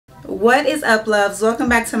What is up, loves? Welcome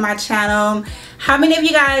back to my channel. How many of you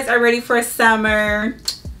guys are ready for summer?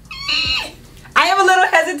 I am a little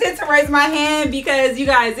hesitant to raise my hand because you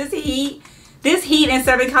guys, this heat in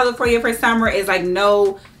Southern California for summer is like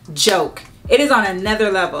no joke. It is on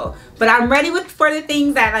another level. But I'm ready for the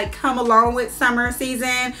things that like come along with summer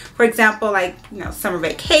season. For example, like, you know, summer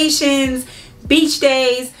vacations, beach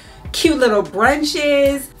days, cute little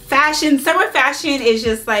brunches, fashion. Summer fashion is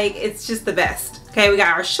just like, it's just the best. Okay, we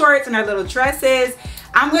got our shorts and our little dresses.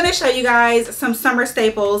 I'm going to show you guys some summer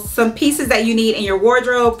staples, some pieces that you need in your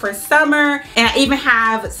wardrobe for summer, and I even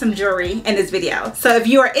have some jewelry in this video. So if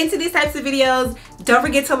you are into these types of videos, don't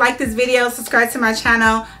forget to like this video, subscribe to my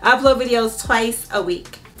channel. I upload videos twice a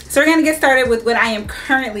week. So we're going to get started with what I am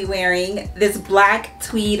currently wearing, this black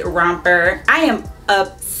tweed romper. I am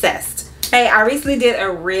obsessed. Hey, I recently did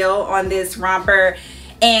a reel on this romper,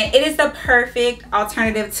 and it is the perfect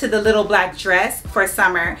alternative to the little black dress for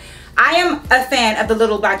summer. I am a fan of the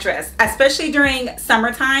little black dress, especially during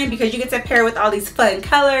summertime, because you get to pair with all these fun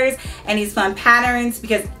colors and these fun patterns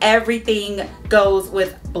because everything goes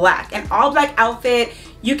with black. An all black outfit,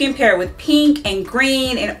 you can pair with pink and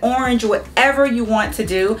green and orange, whatever you want to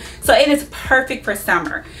do. So it is perfect for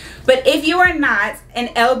summer. But if you are not an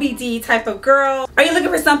LBD type of girl, are you looking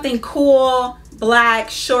for something cool, black,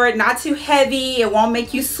 short, not too heavy, it won't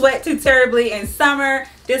make you sweat too terribly in summer,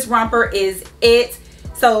 this romper is it.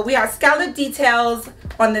 So we have scallop details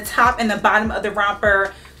on the top and the bottom of the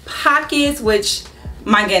romper, pockets, which,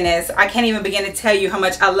 my goodness, I can't even begin to tell you how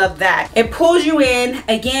much I love that. It pulls you in.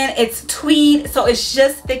 Again, it's tweed, so it's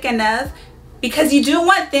just thick enough, because you do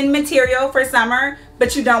want thin material for summer,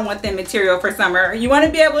 but you don't want thin material for summer. You want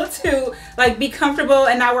to be able to like be comfortable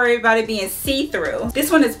and not worry about it being see-through.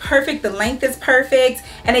 This one is perfect. The length is perfect.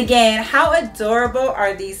 And again, how adorable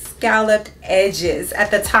are these scalloped edges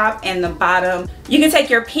at the top and the bottom. You can take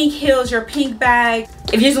your pink heels, your pink bag.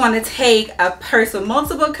 If you just want to take a purse with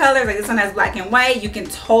multiple colors, like this one has black and white, you can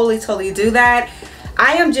totally do that.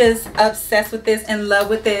 I am just obsessed with this, in love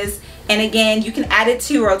with this. And again, you can add it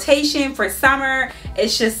to rotation for summer.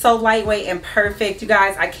 It's just so lightweight and perfect. You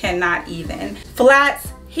guys, I cannot even.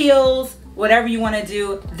 Flats, heels, whatever you want to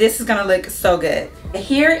do, this is gonna look so good.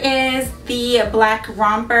 Here is the black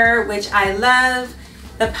romper, which I love.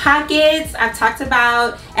 The pockets I've talked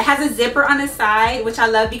about. It has a zipper on the side, which I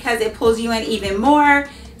love because it pulls you in even more.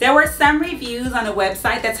 There were some reviews on the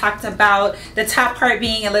website that talked about the top part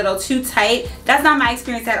being a little too tight. That's not my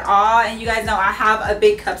experience at all, and you guys know I have a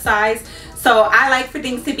big cup size, so I like for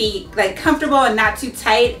things to be like comfortable and not too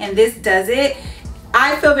tight, and this does it.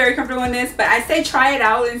 I feel very comfortable in this, but I say try it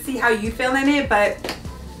out and see how you feel in it, but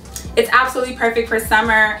it's absolutely perfect for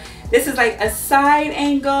summer. This is like a side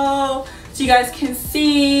angle so you guys can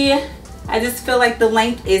see. I just feel like the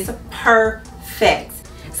length is perfect.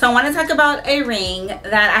 So I want to talk about a ring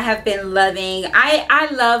that I have been loving. I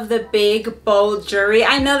love the big, bold jewelry.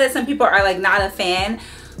 I know that some people are like not a fan,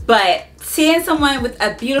 but seeing someone with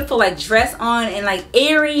a beautiful like dress on and like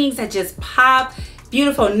earrings that just pop,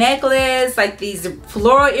 beautiful necklace, like these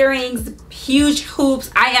floral earrings, huge hoops,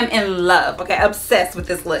 I am in love, okay, obsessed with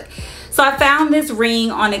this look. So I found this ring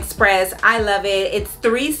on Express. I love it. It's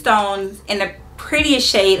 3 stones in a prettiest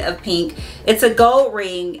shade of pink. It's a gold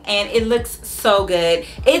ring and it looks so good.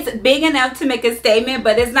 It's big enough to make a statement,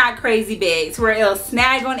 but it's not crazy big to where it'll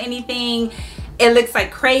snag on anything. It looks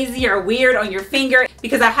like crazy or weird on your finger,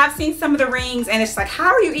 because I have seen some of the rings and it's like, how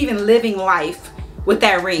are you even living life with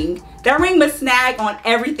that ring? That ring must snag on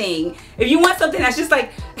everything. If you want something that's just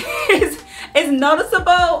like it's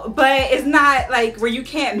noticeable, but it's not like where you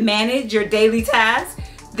can't manage your daily tasks,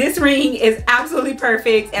 this ring is absolutely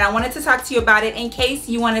perfect, and I wanted to talk to you about it in case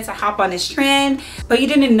you wanted to hop on this trend but you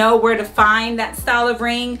didn't know where to find that style of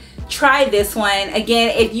ring. Try this one.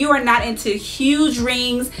 Again, if you are not into huge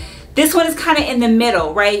rings, this one is kind of in the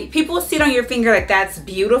middle, right? People see it on your finger like that's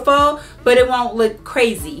beautiful, but it won't look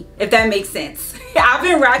crazy, if that makes sense. I've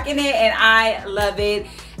been rocking it and I love it.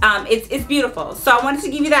 It's beautiful. So I wanted to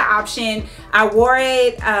give you that option. I wore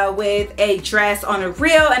it with a dress on a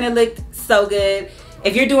reel and it looked so good.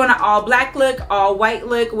 If you're doing an all black look, all white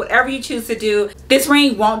look, whatever you choose to do, this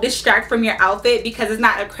ring won't distract from your outfit because it's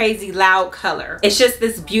not a crazy loud color. It's just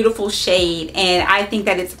this beautiful shade, and I think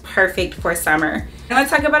that it's perfect for summer. I'm gonna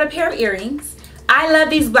talk about a pair of earrings. I love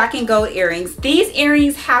these black and gold earrings. These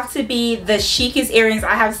earrings have to be the chicest earrings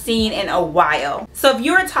I have seen in a while. So if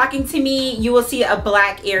you're talking to me, you will see a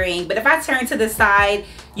black earring, but if I turn to the side,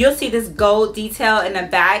 you'll see this gold detail in the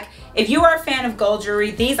back. If you are a fan of gold jewelry,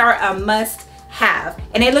 these are a must have,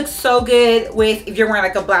 and it looks so good with if you're wearing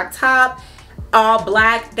like a black top. all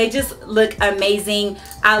black. They just look amazing.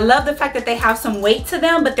 I love the fact that they have some weight to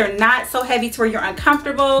them, but they're not so heavy to where you're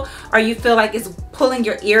uncomfortable or you feel like it's pulling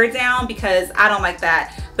your ear down, because I don't like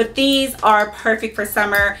that. But these are perfect for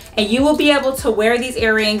summer, and you will be able to wear these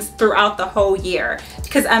earrings throughout the whole year.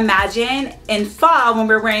 Because imagine in fall when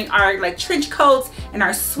we're wearing our like trench coats and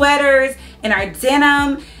our sweaters and our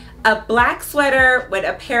denim, a black sweater with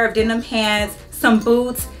a pair of denim pants, some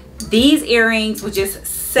boots, these earrings would just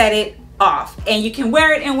set it off. And you can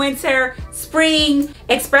wear it in winter, spring.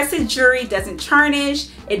 Expressive jewelry doesn't tarnish,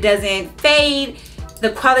 it doesn't fade.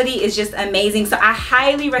 The quality is just amazing. So I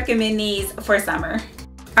highly recommend these for summer.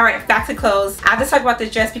 All right, back to clothes. I have to talk about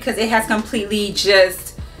this dress because it has completely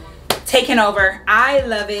just taken over. I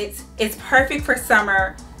love it. It's perfect for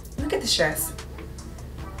summer. Look at this dress.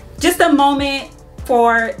 Just a moment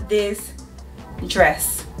for this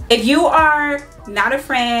dress. If you are not a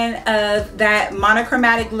fan of that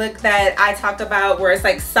monochromatic look that I talked about, where it's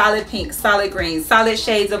like solid pink, solid green, solid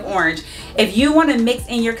shades of orange, if you want to mix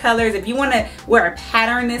in your colors, if you want to wear a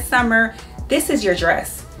pattern this summer, this is your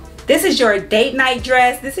dress. This is your date night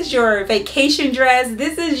dress. This is your vacation dress.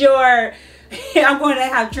 This is your I'm going to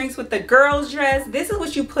have drinks with the girls dress. This is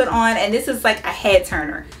what you put on, and this is like a head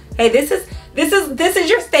turner. Hey, this is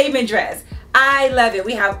your statement dress. I love it.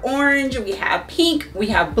 We have orange, we have pink, we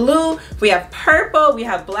have blue, we have purple, we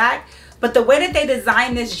have black. But the way that they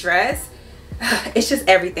designed this dress, it's just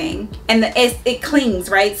everything. And it clings,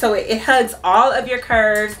 right? So it hugs all of your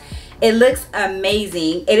curves. It looks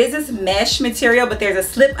amazing. It is this mesh material, but there's a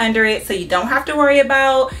slip under it, so you don't have to worry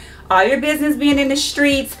about all your business being in the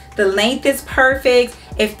streets. The length is perfect.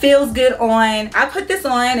 It feels good on. I put this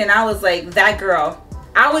on and I was like that girl.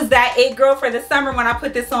 I was that it girl for the summer when I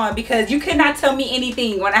put this on, because you could not tell me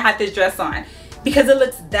anything when I had this dress on, because it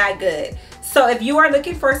looks that good. So if you are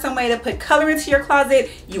looking for some way to put color into your closet,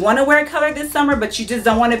 you want to wear color this summer, but you just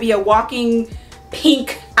don't want to be a walking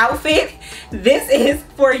pink outfit, this is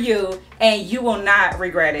for you and you will not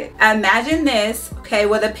regret it. Imagine this, okay,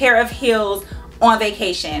 with a pair of heels on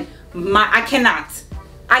vacation. I cannot.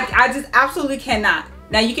 I just absolutely cannot.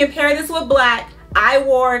 Now you can pair this with black. I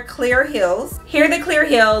wore clear heels. Here are the clear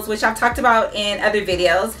heels, which I've talked about in other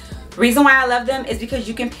videos. The reason why I love them is because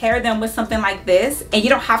you can pair them with something like this, and you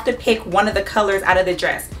don't have to pick one of the colors out of the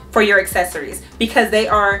dress for your accessories, because they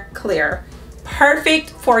are clear. Perfect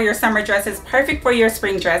for your summer dresses, perfect for your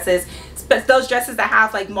spring dresses. But those dresses that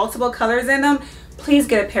have like multiple colors in them, please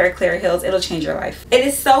get a pair of clear heels. It'll change your life. It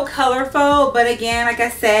is so colorful, but again, like I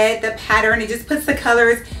said, the pattern, it just puts the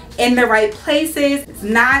colors in the right places. It's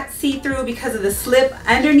not see-through because of the slip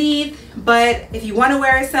underneath, but if you want to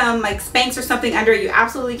wear some like Spanx or something under it, you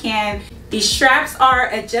absolutely can. These straps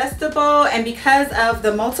are adjustable, and because of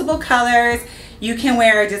the multiple colors, you can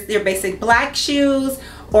wear just your basic black shoes,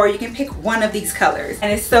 or you can pick one of these colors,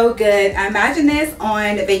 and it's so good. Imagine this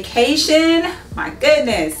on vacation. My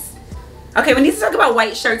goodness. Okay, we need to talk about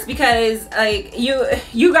white shirts, because like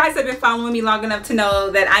you guys have been following me long enough to know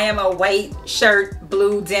that I am a white shirt,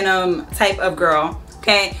 blue denim type of girl.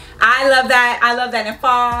 Okay, I love that. I love that in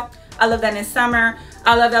fall. I love that in summer.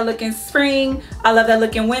 I love that look in spring. I love that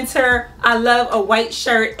look in winter. I love a white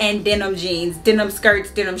shirt and denim jeans, denim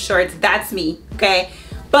skirts, denim shorts. That's me, okay?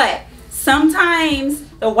 But sometimes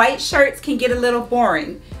the white shirts can get a little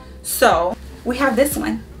boring. So we have this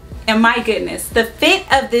one. And my goodness, the fit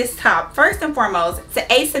of this top, first and foremost, it's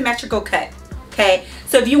an asymmetrical cut, okay?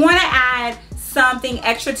 So if you want to add something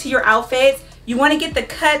extra to your outfits, you want to get the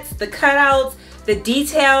cuts, the cutouts, the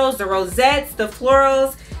details, the rosettes, the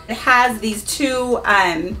florals. It has these two,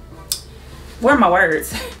 where are my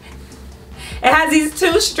words? It has these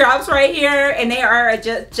two straps right here, and they are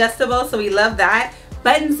adjustable, so we love that.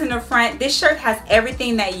 Buttons in the front. This shirt has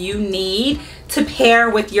everything that you need to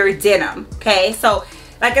pair with your denim, okay? So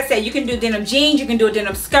like I said, you can do denim jeans, you can do a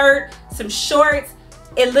denim skirt, some shorts.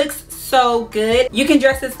 It looks so good. You can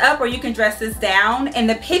dress this up or you can dress this down. In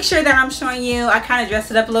the picture that I'm showing you, I kind of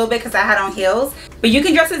dressed it up a little bit because I had on heels. But you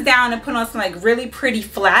can dress this down and put on some like really pretty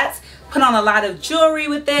flats. Put on a lot of jewelry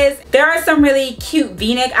with this. There are some really cute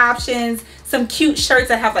v-neck options, some cute shirts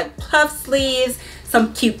that have like puff sleeves,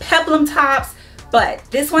 some cute peplum tops. But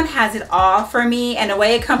this one has it all for me, and the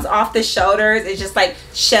way it comes off the shoulders is just like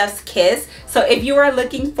chef's kiss. So if you are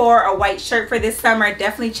looking for a white shirt for this summer,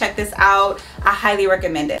 definitely check this out. I highly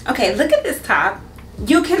recommend it. Okay, look at this top.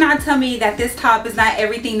 You cannot tell me that this top is not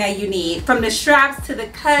everything that you need. From the straps to the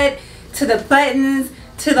cut, to the buttons,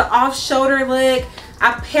 to the off shoulder look.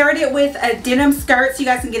 I paired it with a denim skirt so you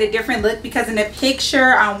guys can get a different look, because in the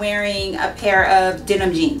picture I'm wearing a pair of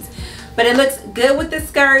denim jeans. But it looks good with the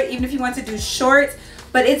skirt, even if you want to do shorts.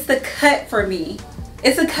 But it's the cut for me.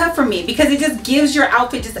 it's a cut for me because it just gives your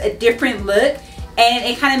outfit just a different look, and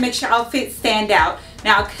it kind of makes your outfit stand out.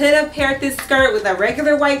 Now I could have paired this skirt with a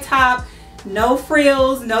regular white top, no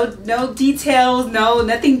frills, no details,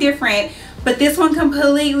 nothing different, but this one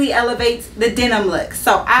completely elevates the denim look.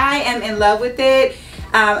 So I am in love with it.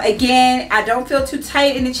 Again, I don't feel too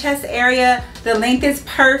tight in the chest area. The length is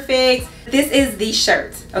perfect. This is the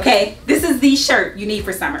shirt, okay? This is the shirt you need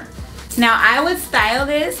for summer. Now I would style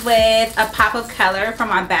this with a pop of color from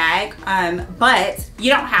my bag, but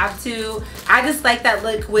you don't have to. I just like that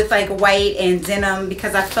look with like white and denim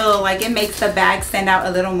because I feel like it makes the bag stand out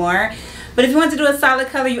a little more. But if you want to do a solid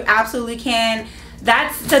color, you absolutely can.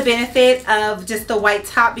 That's the benefit of just the white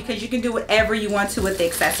top, because you can do whatever you want to with the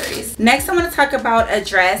accessories. Next, I'm going to talk about a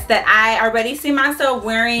dress that I already see myself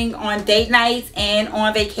wearing on date nights and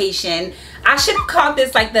on vacation. I should have called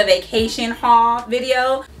this like the vacation haul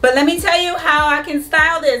video, but let me tell you how I can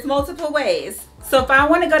style this multiple ways. So if I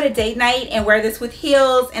want to go to date night and wear this with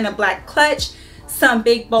heels and a black clutch, some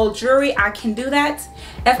big bold jewelry, I can do that.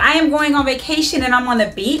 If I am going on vacation and I'm on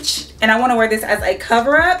the beach and I want to wear this as a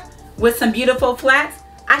cover up with some beautiful flats,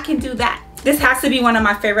 I can do that. This has to be one of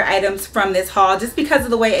my favorite items from this haul just because of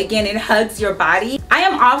the way, again, it hugs your body. I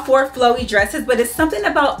am all for flowy dresses, but it's something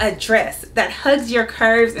about a dress that hugs your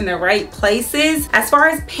curves in the right places. As far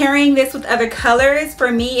as pairing this with other colors,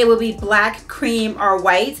 for me, it will be black, cream, or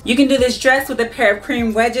white. You can do this dress with a pair of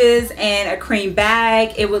cream wedges and a cream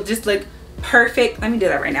bag. It will just look perfect. Let me do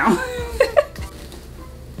that right now.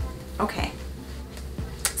 Okay.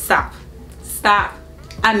 Stop. Stop.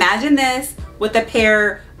 Imagine this with a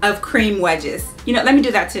pair of cream wedges. You know, let me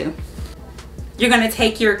do that too. You're going to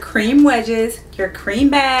take your cream wedges, your cream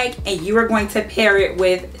bag, and you are going to pair it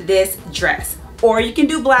with this dress. Or you can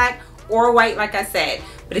do black or white, like I said.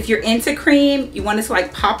 But if you're into cream, you want it to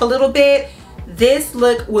like pop a little bit, this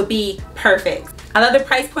look would be perfect. I love the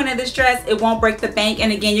price point of this dress. It won't break the bank,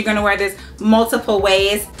 and again, you're gonna wear this multiple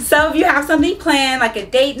ways. So if you have something planned, like a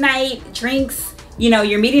date night, drinks, you know,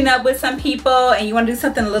 you're meeting up with some people and you want to do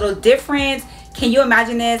something a little different, can you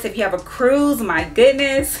imagine this? If you have a cruise, my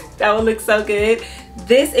goodness, that would look so good.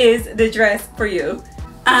 This is the dress for you.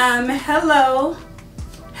 Hello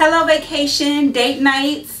vacation, date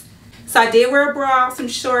nights. So I did wear a bra, some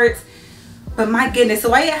shorts, but my goodness, the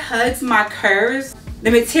way it hugs my curves.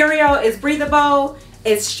 The material is breathable,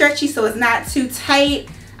 it's stretchy so it's not too tight.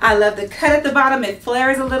 I love the cut at the bottom, it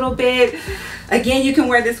flares a little bit. Again, you can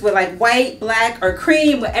wear this with like white, black, or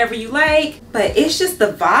cream, whatever you like. But it's just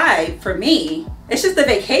the vibe for me. It's just the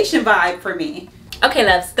vacation vibe for me. Okay,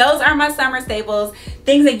 loves, those are my summer staples.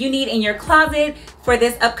 Things that you need in your closet for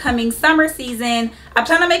this upcoming summer season. I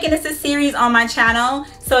plan on making this a series on my channel,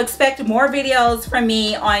 so expect more videos from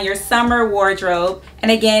me on your summer wardrobe.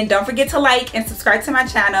 And again, don't forget to like and subscribe to my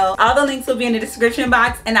channel. All the links will be in the description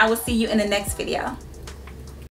box, and I will see you in the next video.